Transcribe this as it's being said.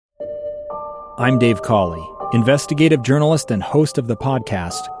I'm Dave Cawley, investigative journalist and host of the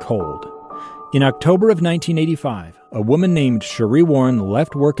podcast Cold. In October of 1985, a woman named Sheree Warren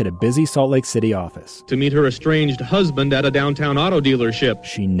left work at a busy Salt Lake City office to meet her estranged husband at a downtown auto dealership.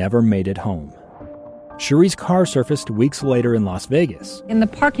 She never made it home. Sheree's car surfaced weeks later in Las Vegas. In the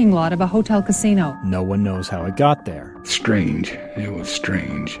parking lot of a hotel casino. No one knows how it got there. Strange. It was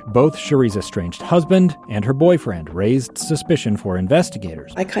strange. Both Sheree's estranged husband and her boyfriend raised suspicion for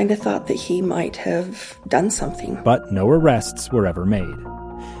investigators. I kind of thought that he might have done something. But no arrests were ever made.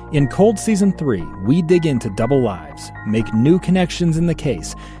 In Cold Season 3, we dig into double lives, make new connections in the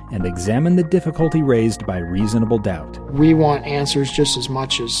case, and examine the difficulty raised by reasonable doubt. We want answers just as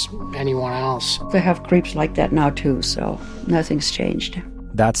much as anyone else. They have creeps like that now too, so nothing's changed.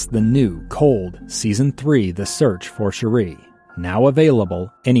 That's the new Cold Season 3, The Search for Sheree, now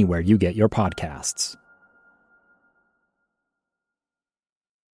available anywhere you get your podcasts.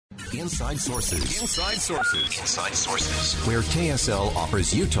 Inside Sources. Inside Sources. Inside Sources. Where KSL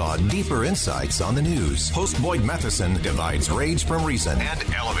offers Utah deeper insights on the news. Host Boyd Matheson divides rage from reason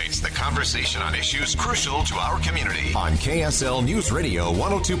and elevates the conversation on issues crucial to our community. On KSL News Radio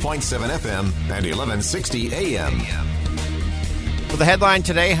 102.7 FM and 1160 AM. Well, the headline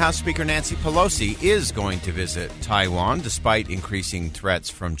today, House Speaker Nancy Pelosi is going to visit Taiwan despite increasing threats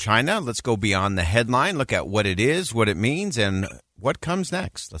from China. Let's go beyond the headline, look at what it is, what it means, and what comes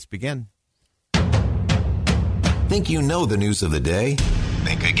next. Let's begin. Think you know the news of the day?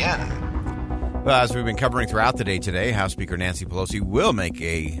 Think again. Well, as we've been covering throughout the day today, House Speaker Nancy Pelosi will make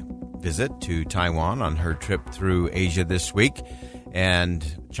a visit to Taiwan on her trip through Asia this week. And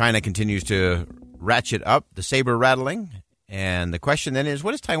China continues to ratchet up the saber rattling. And the question then is,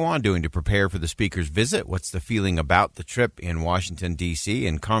 what is Taiwan doing to prepare for the Speaker's visit? What's the feeling about the trip in Washington, D.C.,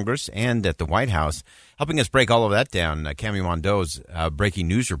 in Congress, and at the White House? Helping us break all of that down, Cami Mondeau's breaking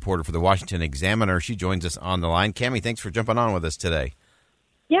news reporter for the Washington Examiner. She joins us on the line. Cami, thanks for jumping on with us today.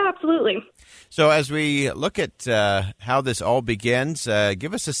 Yeah, absolutely. So as we look at how this all begins,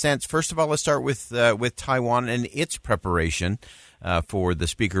 give us a sense. First of all, let's start with Taiwan and its preparation for the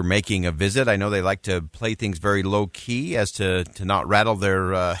Speaker making a visit. I know they like to play things very low key as to not rattle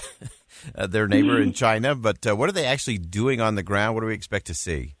their neighbor in China. But what are they actually doing on the ground? What do we expect to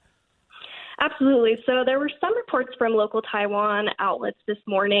see? Absolutely. So there were some reports from local Taiwan outlets this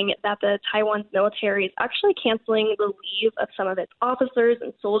morning that the Taiwan's military is actually canceling the leave of some of its officers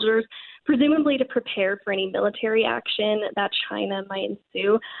and soldiers, presumably to prepare for any military action that China might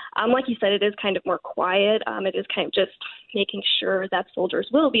ensue. Like you said, it is kind of more quiet. It is kind of just making sure that soldiers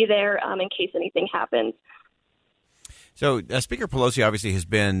will be there in case anything happens. So Speaker Pelosi obviously has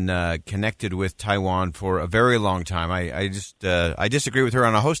been connected with Taiwan for a very long time. I disagree with her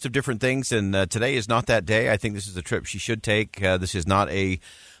on a host of different things, and today is not that day. I think this is a trip she should take. This is not a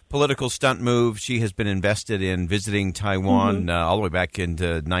political stunt move. She has been invested in visiting Taiwan all the way back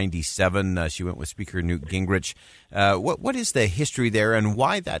into 97. She went with Speaker Newt Gingrich. What is the history there, and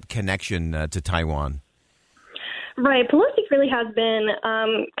why that connection to Taiwan? Right. Pelosi really has been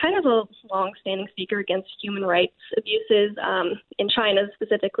kind of a long-standing speaker against human rights abuses in China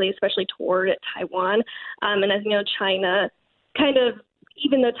specifically, especially toward Taiwan. And as you know, China kind of,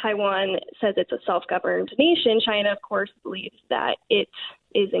 even though Taiwan says it's a self-governed nation, China, of course, believes that it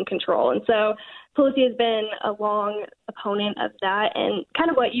is in control. And so Pelosi has been a long opponent of that. And kind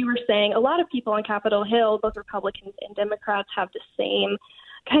of what you were saying, a lot of people on Capitol Hill, both Republicans and Democrats, have the same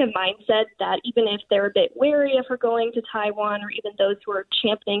kind of mindset that even if they're a bit wary of her going to Taiwan, or even those who are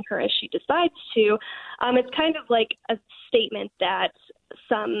championing her as she decides to, it's kind of like a statement that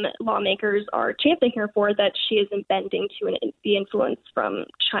some lawmakers are championing her for, that she isn't bending to the influence from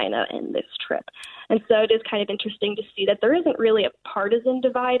China in this trip. And so it is kind of interesting to see that there isn't really a partisan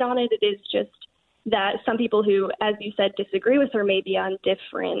divide on it. It is just that some people who, as you said, disagree with her may be on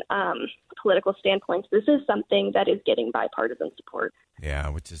different political standpoints. This is something that is getting bipartisan support. Yeah,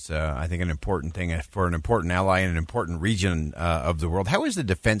 which is, I think, an important thing for an important ally in an important region of the world. How is the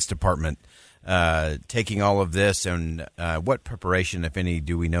Defense Department taking all of this, and what preparation, if any,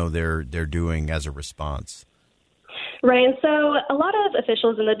 do we know they're doing as a response? Right, and so a lot of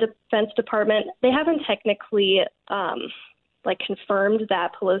officials in the Defense Department, they haven't technically confirmed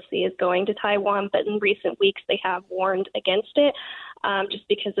that Pelosi is going to Taiwan, but in recent weeks they have warned against it, just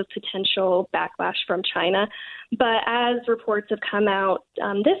because of potential backlash from China. But as reports have come out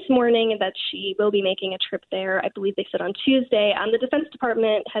this morning that she will be making a trip there, I believe they said on Tuesday, the Defense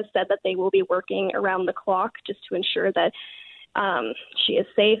Department has said that they will be working around the clock just to ensure that she is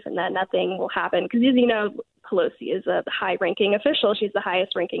safe and that nothing will happen. Because as you know, Pelosi is a high-ranking official. She's the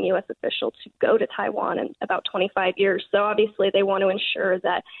highest-ranking U.S. official to go to Taiwan in about 25 years. So obviously they want to ensure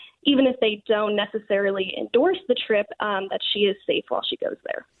that even if they don't necessarily endorse the trip, that she is safe while she goes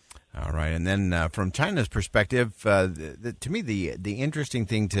there. All right. And then from China's perspective, to me, the interesting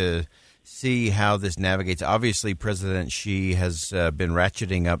thing to see how this navigates, obviously President Xi has been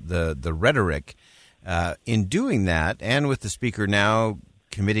ratcheting up the rhetoric in doing that, and with the speaker now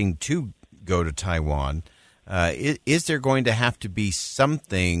committing to go to Taiwan. Is there going to have to be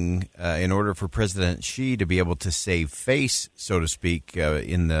something in order for President Xi to be able to save face, so to speak,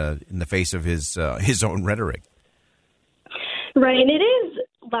 in the face of his own rhetoric? Right, and it is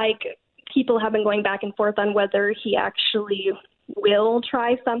like people have been going back and forth on whether he actually will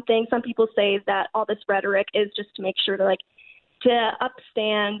try something. Some people say that all this rhetoric is just to make sure to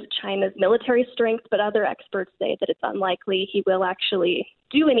upstand China's military strength, but other experts say that it's unlikely he will actually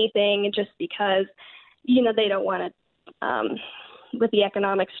do anything just because, they don't want to, with the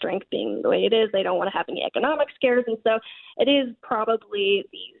economic strength being the way it is, they don't want to have any economic scares. And so it is probably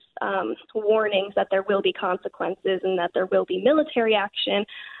these warnings that there will be consequences and that there will be military action.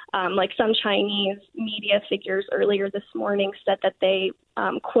 Like some Chinese media figures earlier this morning said that they,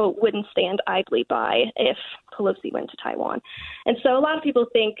 quote, wouldn't stand idly by if Pelosi went to Taiwan. And so a lot of people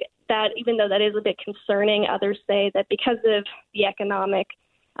think that even though that is a bit concerning, others say that because of the economic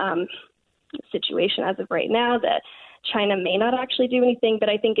situation as of right now, that China may not actually do anything, but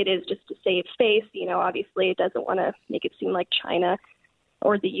I think it is just to save face. Obviously it doesn't want to make it seem like China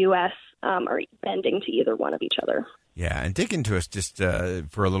or the U.S. Are bending to either one of each other. Yeah, and dig into us just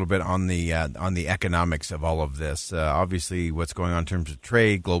for a little bit on the economics of all of this. Obviously, what's going on in terms of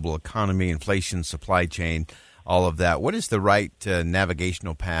trade, global economy, inflation, supply chain, all of that. What is the right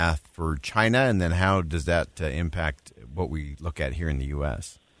navigational path for China, and then how does that impact what we look at here in the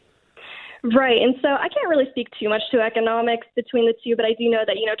U.S.? Right, and so I can't really speak too much to economics between the two, but I do know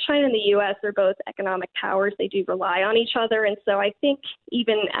that, China and the U.S. are both economic powers. They do rely on each other, and so I think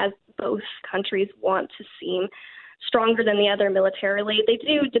even as both countries want to seem stronger than the other militarily, they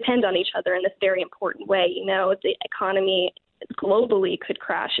do depend on each other in this very important way. The economy globally could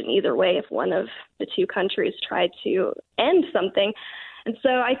crash in either way if one of the two countries tried to end something. And so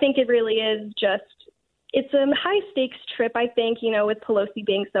I think it really is it's a high-stakes trip, I think, with Pelosi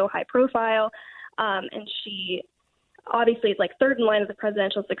being so high-profile, and she obviously is like third in line of the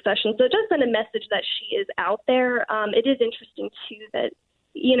presidential succession. So it does send a message that she is out there. It is interesting, too, that,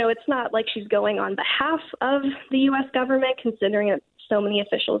 it's not like she's going on behalf of the U.S. government, considering that so many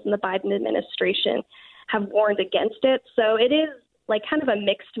officials in the Biden administration have warned against it. So it is like kind of a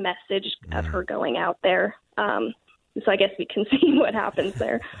mixed message of her going out there. So I guess we can see what happens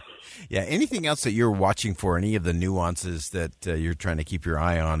there. Yeah. Anything else that you're watching for? Any of the nuances that you're trying to keep your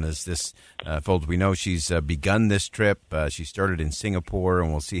eye on as this folds? We know she's begun this trip. She started in Singapore,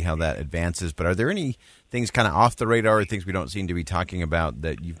 and we'll see how that advances. But are there any things kind of off the radar, or things we don't seem to be talking about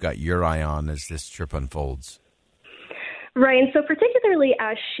that you've got your eye on as this trip unfolds? Right, and so particularly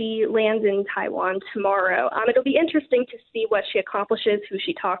as she lands in Taiwan tomorrow, it'll be interesting to see what she accomplishes, who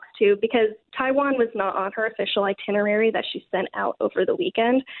she talks to, because Taiwan was not on her official itinerary that she sent out over the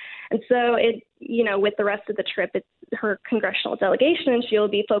weekend. And so with the rest of the trip, it's her congressional delegation, and she'll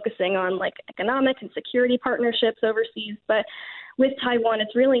be focusing on economic and security partnerships overseas. But with Taiwan,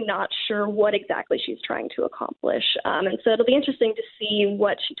 it's really not sure what exactly she's trying to accomplish. And so it'll be interesting to see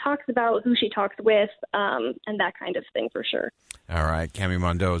what she talks about, who she talks with, and that kind of thing for sure. All right. Cami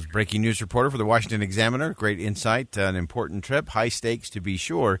Mondeau, breaking news reporter for the Washington Examiner. Great insight, an important trip, high stakes to be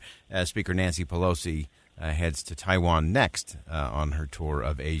sure, as Speaker Nancy Pelosi heads to Taiwan next on her tour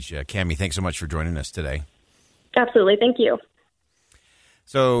of Asia. Cami, thanks so much for joining us today. Absolutely. Thank you.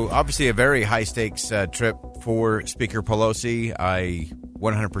 So obviously a very high-stakes trip for Speaker Pelosi. I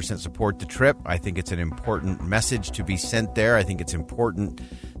 100% support the trip. I think it's an important message to be sent there. I think it's important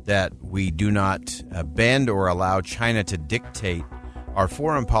that we do not bend or allow China to dictate our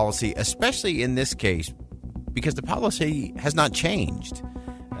foreign policy, especially in this case, because the policy has not changed.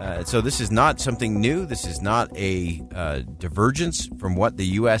 So this is not something new. This is not a divergence from what the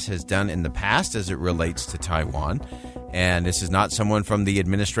U.S. has done in the past as it relates to Taiwan. And this is not someone from the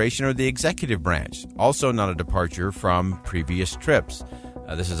administration or the executive branch. Also not a departure from previous trips.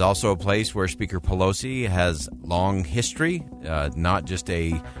 This is also a place where Speaker Pelosi has long history, not just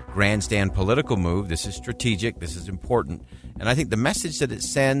a grandstand political move. This is strategic. This is important. And I think the message that it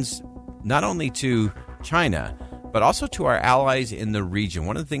sends not only to China, but also to our allies in the region.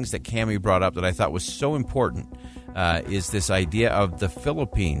 One of the things that Cami brought up that I thought was so important is this idea of the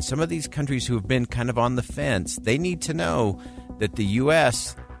Philippines. Some of these countries who have been kind of on the fence, they need to know that the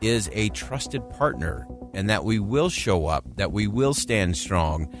U.S. is a trusted partner and that we will show up, that we will stand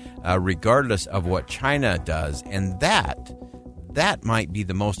strong regardless of what China does. And that might be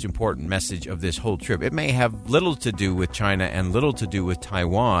the most important message of this whole trip. It may have little to do with China and little to do with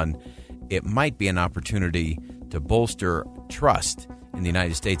Taiwan. It might be an opportunity to bolster trust in the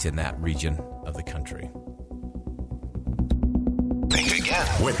United States in that region of the country. Think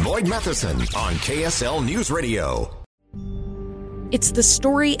Again with Boyd Matheson on KSL News Radio. It's the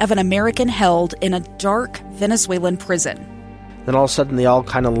story of an American held in a dark Venezuelan prison. Then all of a sudden they all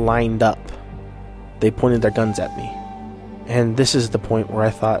kind of lined up. They pointed their guns at me. And this is the point where I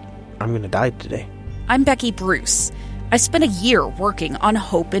thought, I'm going to die today. I'm Becky Bruce. I spent a year working on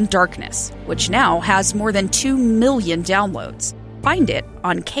Hope in Darkness, which now has more than 2 million downloads. Find it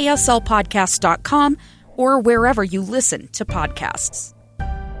on kslpodcast.com or wherever you listen to podcasts.